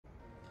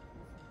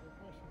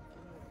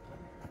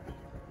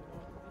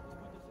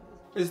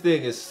This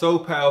thing is so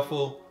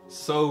powerful,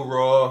 so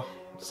raw,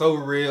 so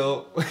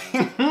real.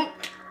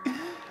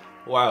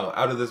 Wow,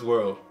 out of this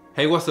world.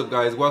 Hey, what's up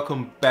guys?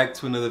 Welcome back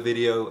to another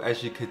video.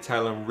 As you could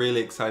tell, I'm really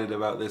excited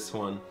about this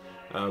one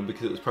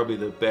because it was probably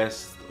the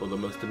best or the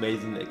most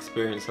amazing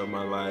experience of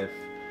my life.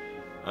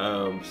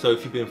 So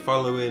if you've been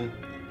following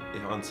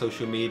on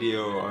social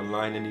media or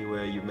online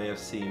anywhere, you may have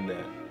seen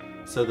that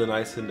Southern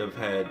Iceland have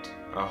had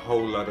a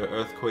whole lot of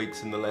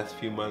earthquakes in the last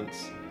few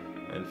months,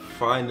 and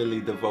finally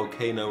the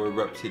volcano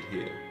erupted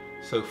here.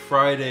 So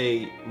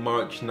Friday,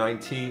 March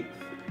 19th,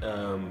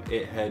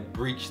 it had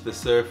breached the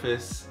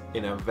surface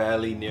in a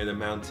valley near the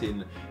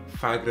mountain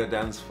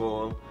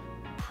Fagradalsfjall.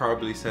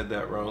 Probably said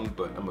that wrong,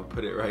 but I'm gonna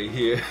put it right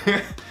here.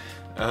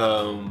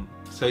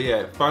 So yeah,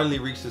 it finally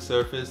reached the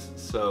surface.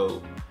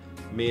 So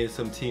me and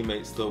some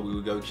teammates thought we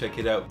would go check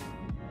it out.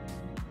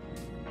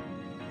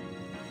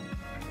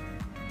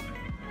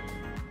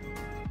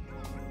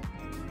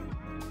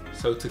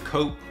 So to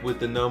cope with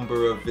the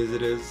number of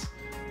visitors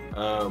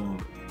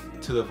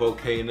to the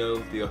volcano,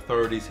 the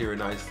authorities here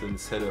in Iceland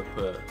set up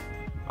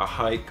a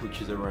hike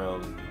which is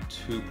around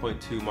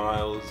 2.2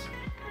 miles,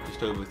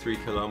 just over 3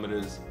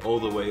 kilometers, all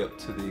the way up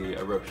to the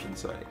eruption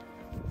site.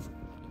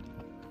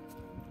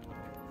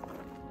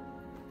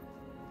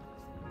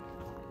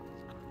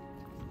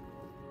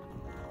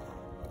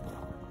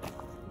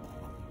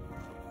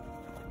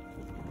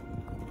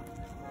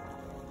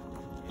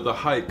 The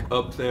hike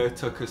up there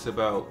took us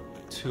about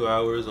 2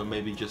 hours or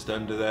maybe just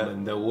under that,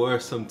 and there were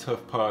some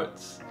tough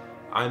parts.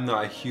 I'm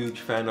not a huge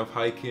fan of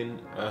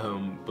hiking,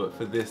 but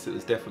for this it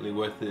was definitely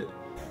worth it.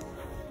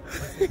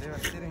 They are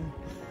sitting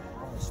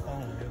on the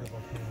stone near the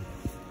volcano.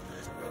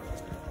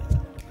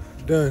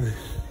 Done.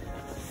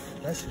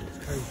 That shit is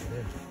crazy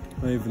there.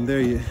 Not even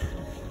there yet.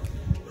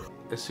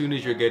 As soon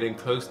as you're getting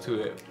close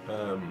to it,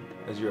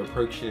 as you're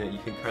approaching it, you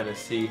can kind of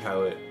see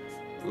how it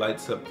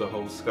lights up the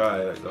whole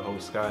sky. Like the whole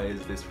sky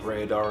is this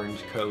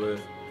red-orange color.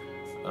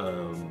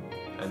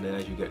 And then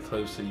as you get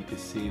closer, you can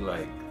see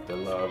like the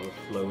lava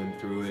flowing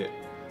through it,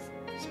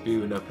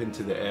 spewing up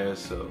into the air.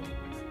 So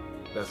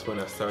that's when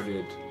I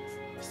started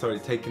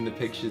taking the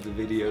pictures, the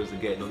videos,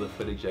 and getting all the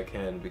footage I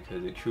can,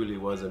 because it truly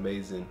was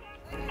amazing.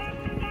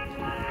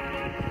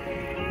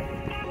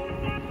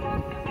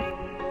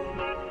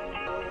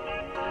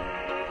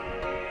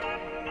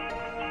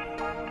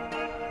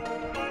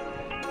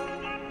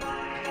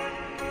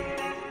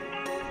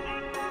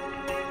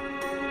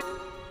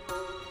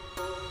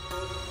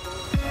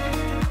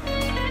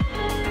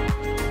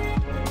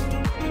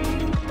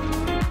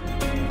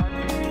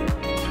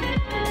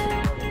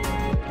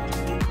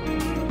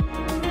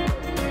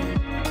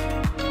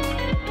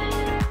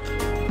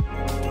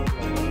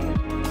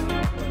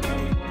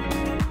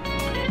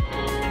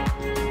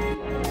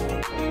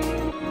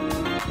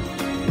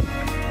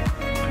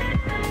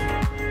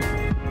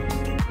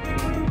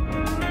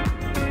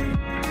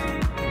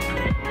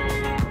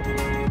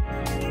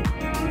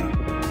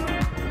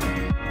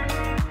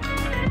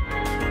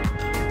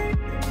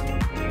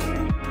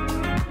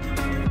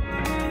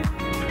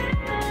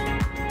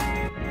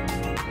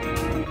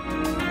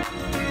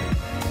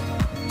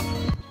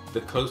 The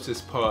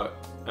closest part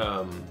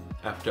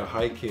after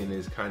hiking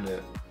is kind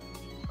of,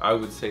 I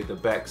would say, the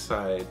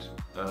backside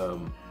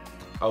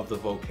of the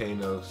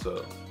volcano.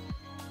 So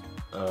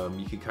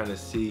you can kind of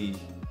see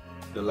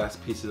the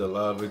last pieces of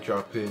lava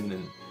dropping,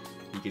 and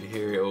you can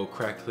hear it all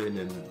crackling,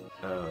 and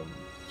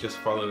just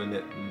following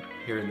it and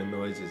hearing the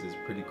noises is a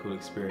pretty cool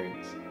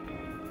experience.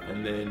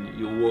 And then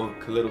you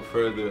walk a little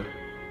further,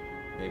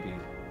 maybe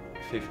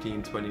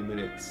 15-20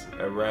 minutes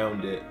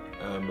around it,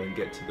 and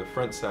get to the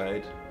front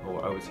side, or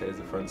what I would say is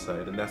the front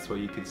side, and that's where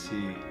you can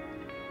see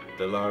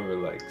the lava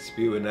like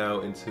spewing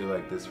out into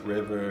like this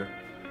river,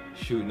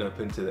 shooting up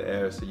into the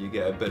air, so you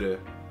get a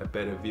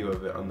better view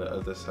of it on the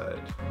other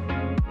side.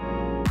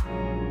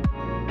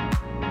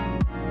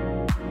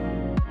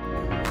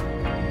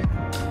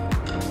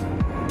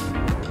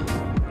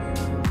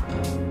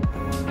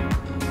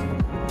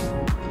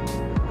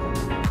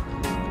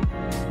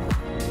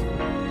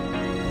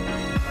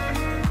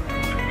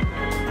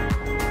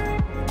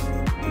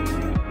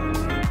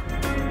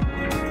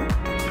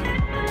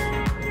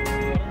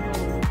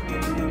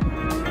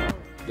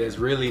 There's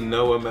really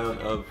no amount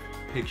of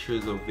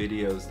pictures or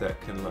videos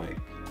that can like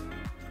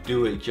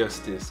do it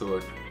justice,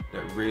 or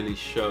that really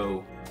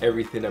show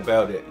everything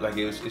about it. Like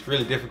it's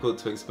really difficult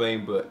to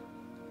explain, but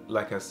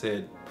like I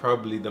said,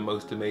 probably the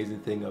most amazing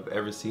thing I've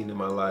ever seen in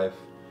my life.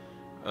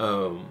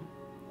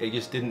 It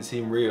just didn't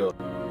seem real.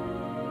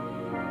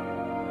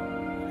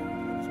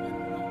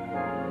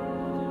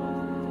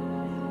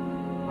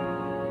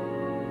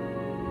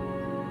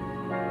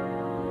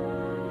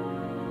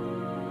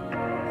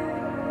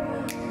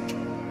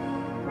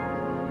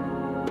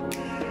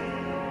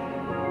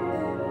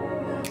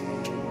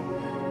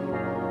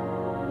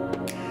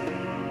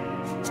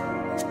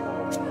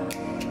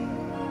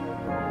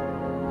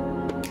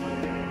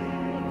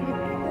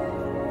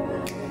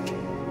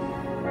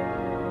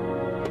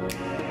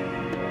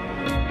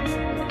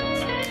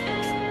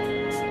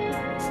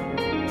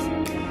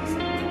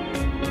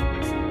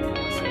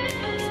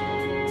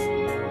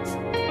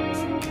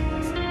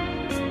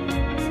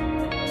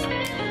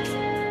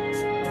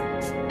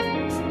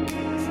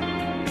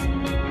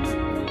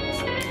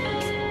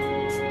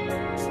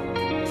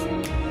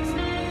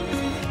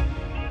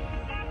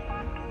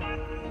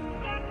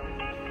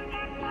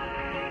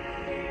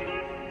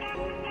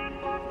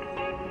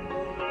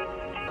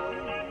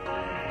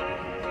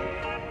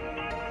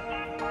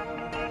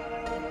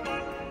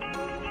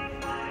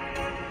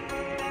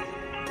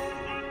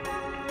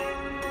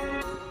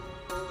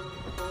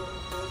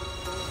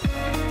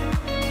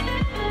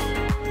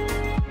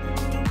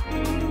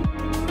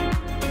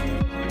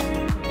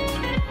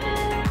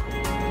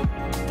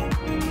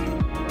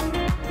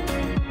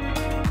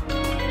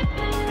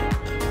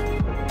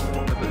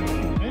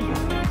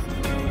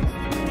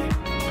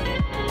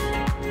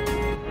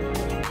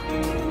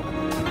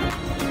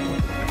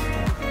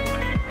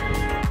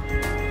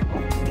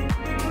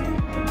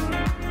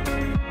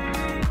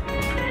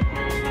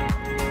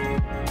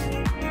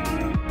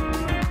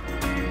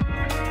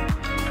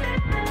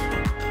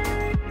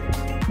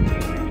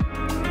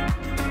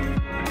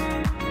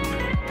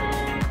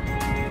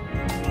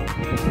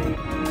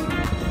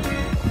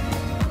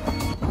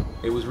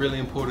 It was really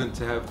important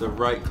to have the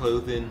right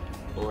clothing,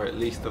 or at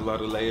least a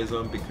lot of layers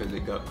on, because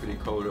it got pretty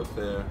cold up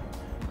there.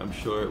 I'm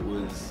sure it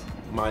was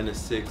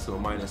 -6 or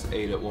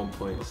 -8 at one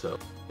point, so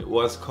it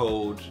was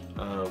cold.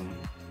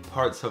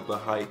 Parts of the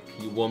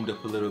hike you warmed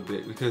up a little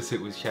bit because it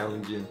was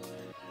challenging,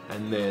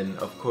 and then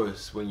of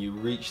course when you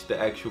reached the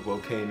actual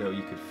volcano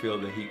you could feel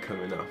the heat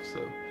coming off,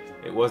 so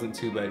it wasn't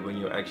too bad when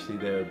you're actually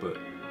there. But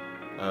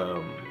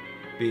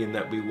being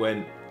that we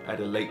went at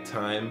a late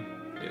time,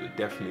 it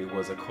definitely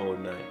was a cold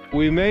night.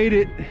 We made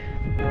it.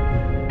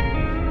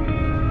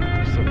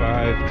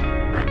 Survived.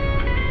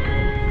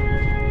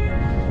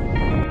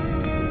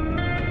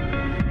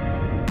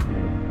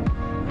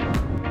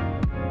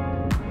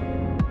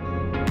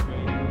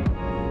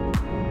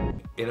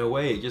 In a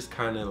way, it just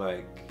kind of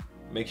like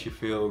makes you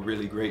feel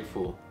really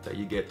grateful that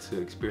you get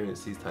to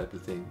experience these type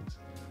of things.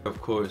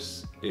 Of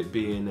course, it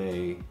being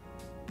a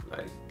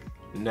like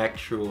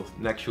natural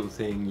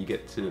thing, you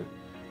get to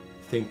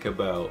think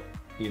about,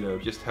 you know,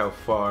 just how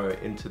far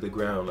into the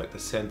ground, like the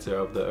center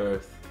of the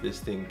earth, this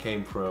thing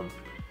came from,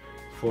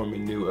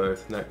 forming new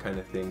earth and that kind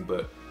of thing.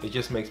 But it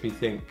just makes me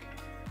think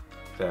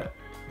that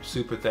I'm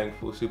super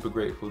thankful, super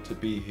grateful to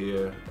be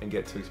here and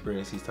get to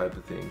experience these type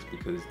of things,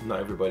 because not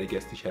everybody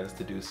gets the chance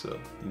to do so.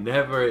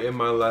 Never in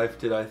my life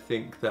did I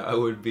think that I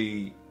would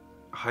be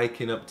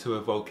hiking up to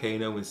a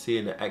volcano and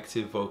seeing an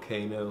active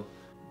volcano.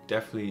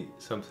 Definitely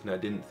something I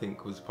didn't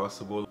think was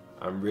possible.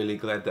 I'm really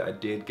glad that I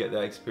did get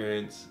that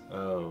experience.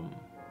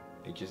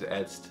 It just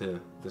adds to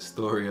the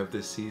story of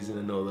this season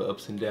and all the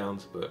ups and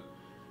downs, but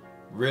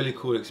really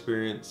cool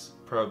experience.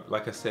 Probably,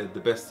 like I said, the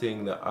best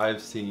thing that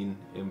I've seen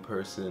in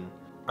person.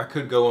 I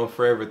could go on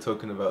forever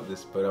talking about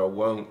this, but I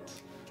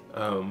won't.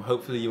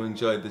 Hopefully you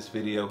enjoyed this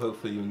video.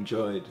 Hopefully you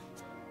enjoyed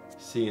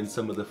seeing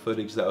some of the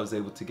footage that I was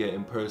able to get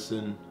in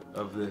person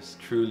of this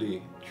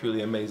truly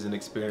amazing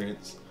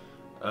experience.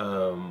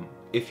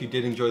 If you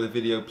did enjoy the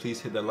video, please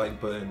hit the like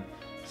button.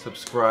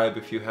 Subscribe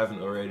if you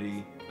haven't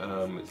already.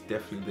 It's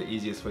definitely the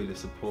easiest way to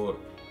support,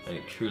 and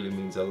it truly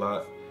means a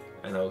lot.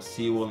 And I'll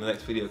see you all in the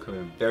next video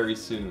coming very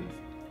soon.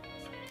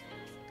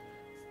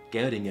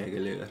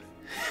 Geldingadalur.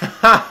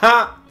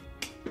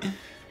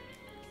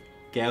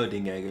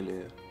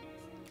 Geldingadalur.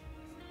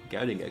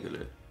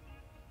 Geldingadalur.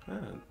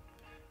 Ah,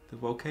 the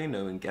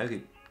volcano in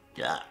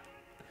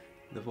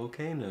the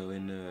volcano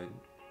in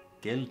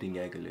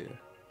Geldingadalur.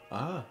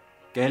 Ah,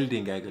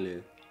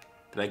 Geldingadalur.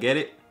 Did I get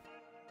it?